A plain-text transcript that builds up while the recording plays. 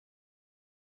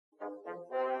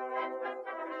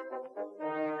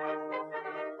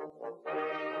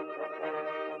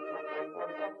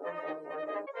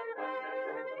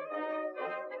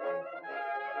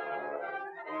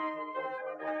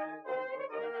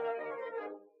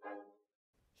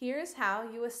Here's how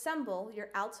you assemble your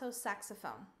alto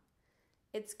saxophone.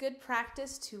 It's good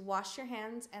practice to wash your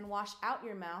hands and wash out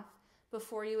your mouth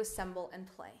before you assemble and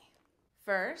play.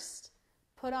 First,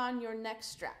 put on your neck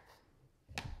strap.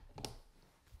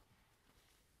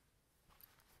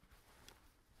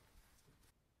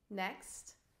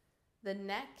 Next, the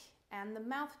neck and the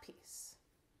mouthpiece.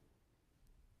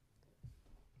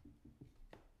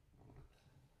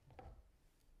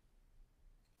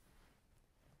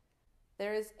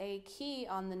 There is a key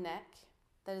on the neck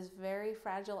that is very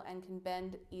fragile and can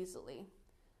bend easily.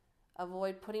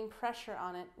 Avoid putting pressure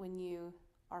on it when you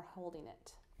are holding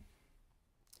it.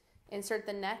 Insert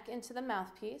the neck into the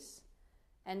mouthpiece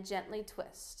and gently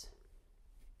twist.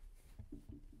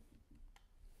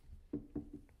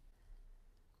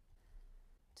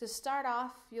 To start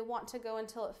off, you'll want to go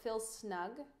until it feels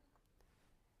snug.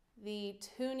 The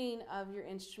tuning of your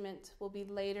instrument will be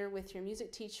later with your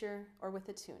music teacher or with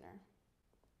a tuner.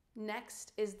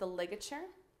 Next is the ligature.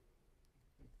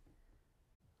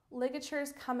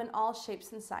 Ligatures come in all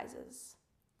shapes and sizes.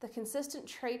 The consistent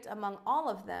trait among all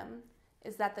of them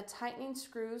is that the tightening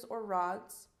screws or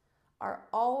rods are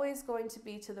always going to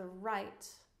be to the right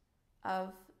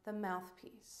of the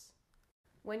mouthpiece.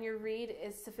 When your reed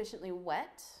is sufficiently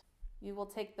wet, you will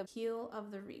take the heel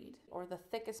of the reed, or the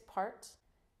thickest part,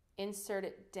 insert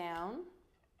it down,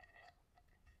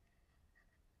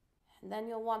 and then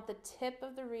you'll want the tip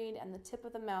of the reed and the tip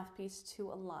of the mouthpiece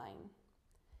to align.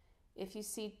 If you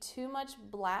see too much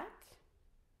black,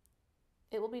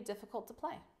 it will be difficult to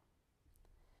play.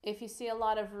 If you see a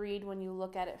lot of reed when you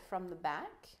look at it from the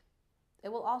back,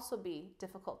 it will also be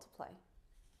difficult to play.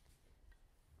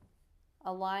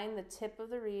 Align the tip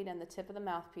of the reed and the tip of the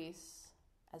mouthpiece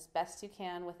as best you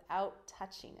can without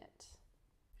touching it.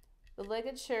 The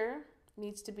ligature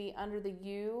needs to be under the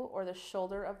U or the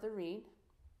shoulder of the reed,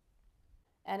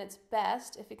 and it's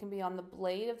best if it can be on the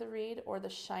blade of the reed or the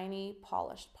shiny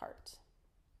polished part.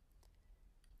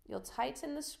 You'll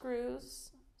tighten the screws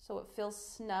so it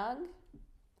feels snug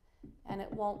and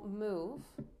it won't move,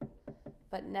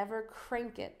 but never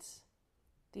crank it.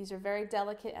 These are very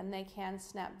delicate and they can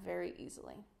snap very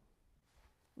easily.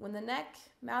 When the neck,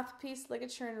 mouthpiece,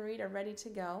 ligature, and reed are ready to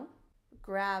go,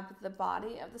 grab the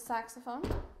body of the saxophone,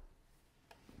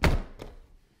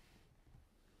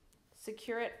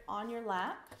 secure it on your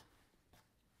lap,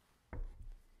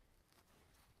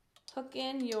 hook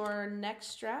in your neck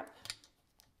strap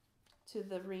to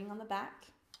the ring on the back,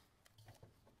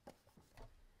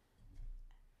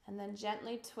 and then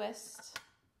gently twist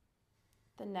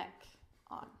the neck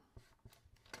on.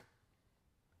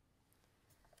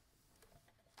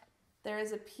 There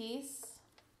is a piece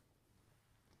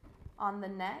on the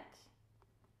neck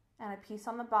and a piece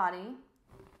on the body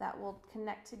that will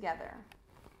connect together.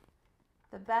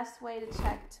 The best way to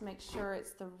check to make sure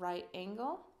it's the right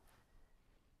angle,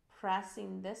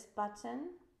 pressing this button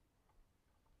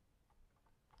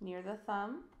near the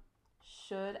thumb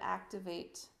should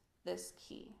activate this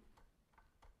key.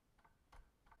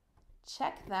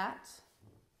 Check that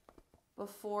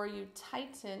before you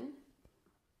tighten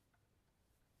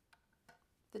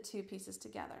the two pieces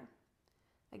together.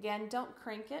 Again, don't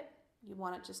crank it. You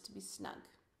want it just to be snug.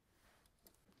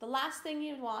 The last thing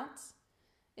you want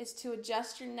is to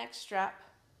adjust your neck strap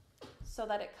so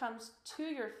that it comes to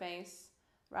your face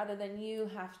rather than you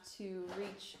have to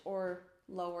reach or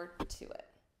lower to it.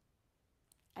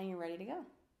 And you're ready to go.